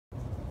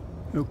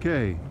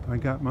Okay, I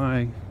got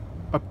my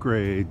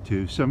upgrade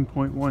to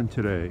 7.1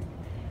 today.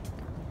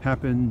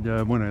 Happened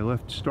when I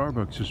left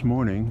Starbucks this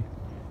morning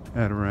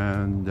at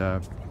around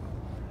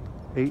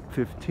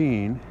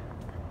 8:15.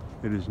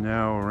 It is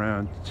now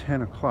around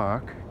 10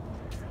 o'clock.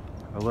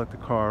 I let the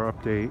car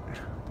update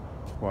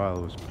while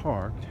it was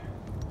parked.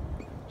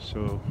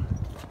 So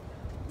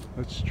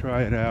let's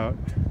try it out.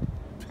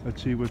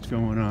 Let's see what's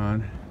going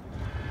on.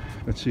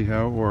 Let's see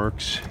how it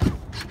works.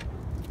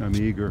 I'm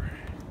eager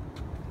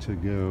to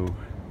go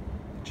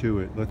to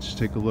it. Let's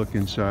take a look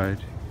inside,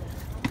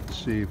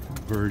 see if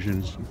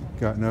versions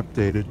gotten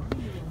updated.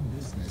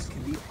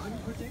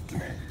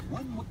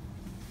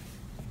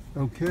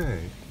 Okay,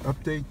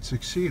 update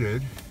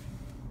succeeded.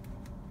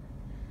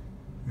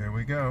 There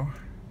we go.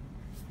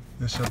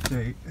 This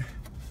update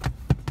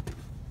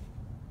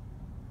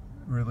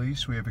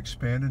release, we have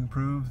expanded and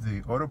improved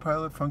the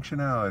autopilot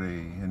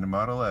functionality in the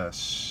Model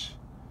S.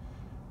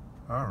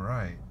 All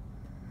right.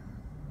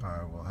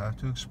 I will have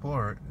to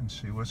explore it and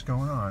see what's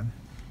going on.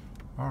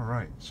 All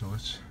right, so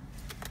let's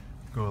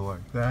go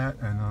like that,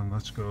 and then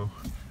let's go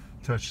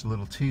touch the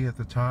little T at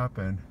the top,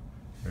 and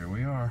there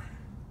we are.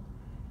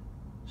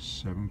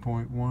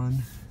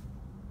 7.1,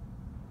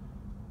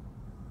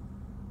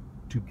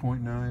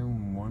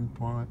 2.9,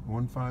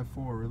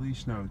 1.154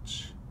 release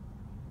notes.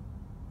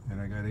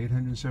 And I got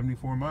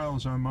 874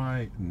 miles on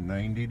my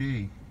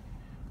 90D.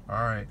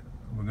 All right,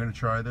 we're gonna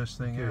try this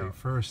thing out.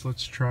 First,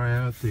 let's try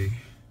out the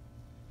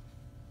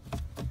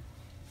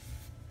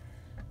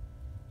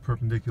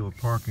perpendicular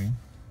parking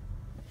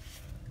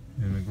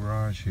in the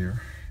garage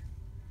here.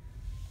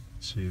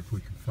 Let's see if we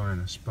can find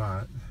a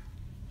spot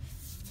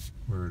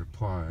where it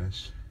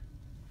applies.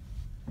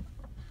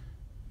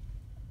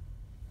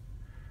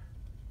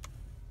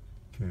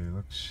 Okay,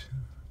 looks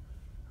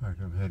like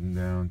I'm heading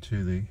down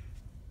to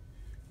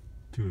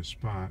a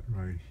spot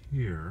right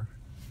here.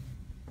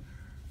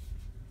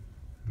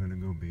 I'm gonna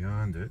go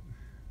beyond it.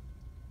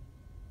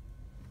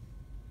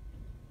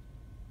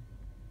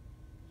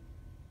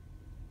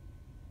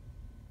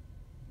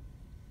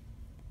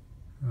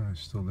 I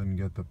still didn't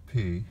get the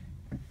P.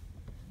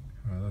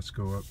 Let's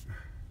go up.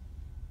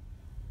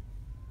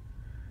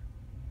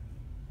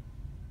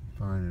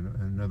 Find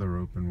another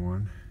open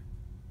one.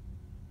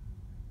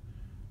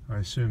 I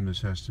assume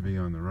this has to be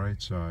on the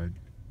right side.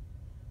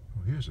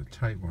 Oh, here's a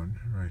tight one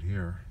right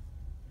here.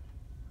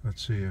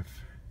 Let's see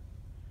if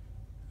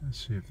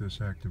this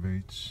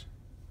activates.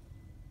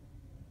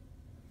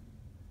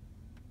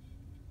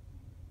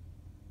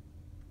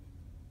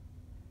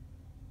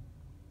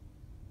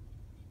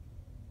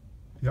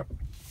 Yep,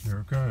 there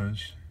it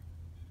goes.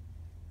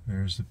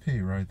 There's the P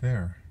right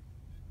there.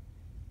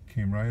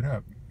 Came right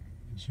up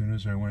as soon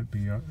as I went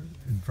beyond,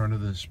 in front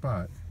of this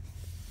spot.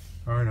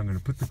 All right, I'm going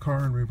to put the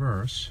car in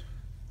reverse,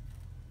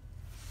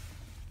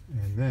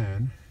 and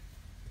then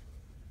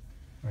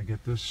I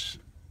get this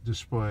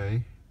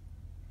display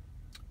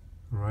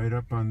right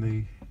up on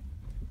the,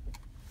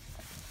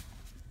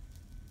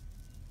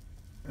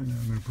 and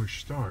I'm going to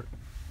push start.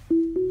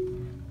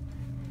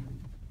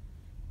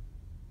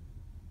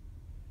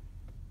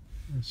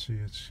 Let's see,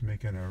 it's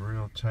making a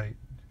real tight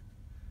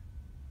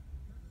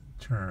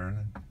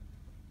turn.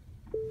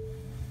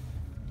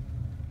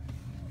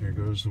 Here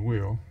goes the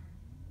wheel,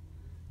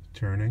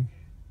 turning.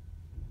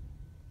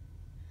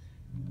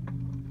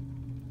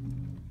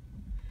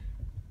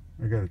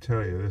 I gotta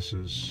tell you, this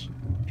is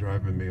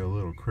driving me a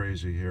little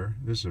crazy here.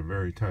 This is a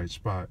very tight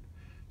spot.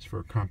 It's for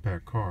a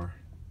compact car.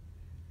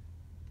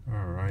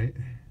 All right.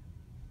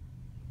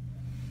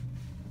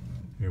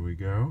 Here we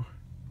go.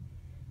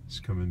 It's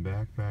coming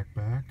back.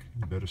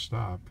 You better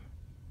stop.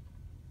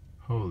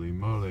 Holy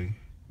moly.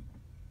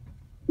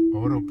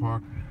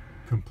 Autopark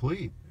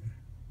complete.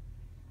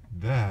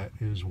 That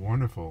is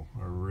wonderful.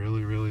 I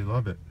really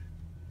love it.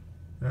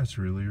 That's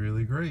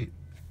really great.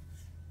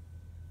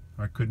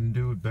 I couldn't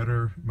do it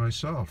better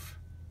myself.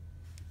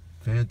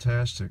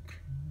 Fantastic.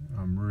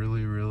 I'm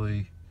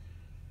really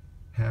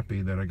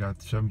happy that I got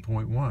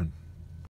 7.1.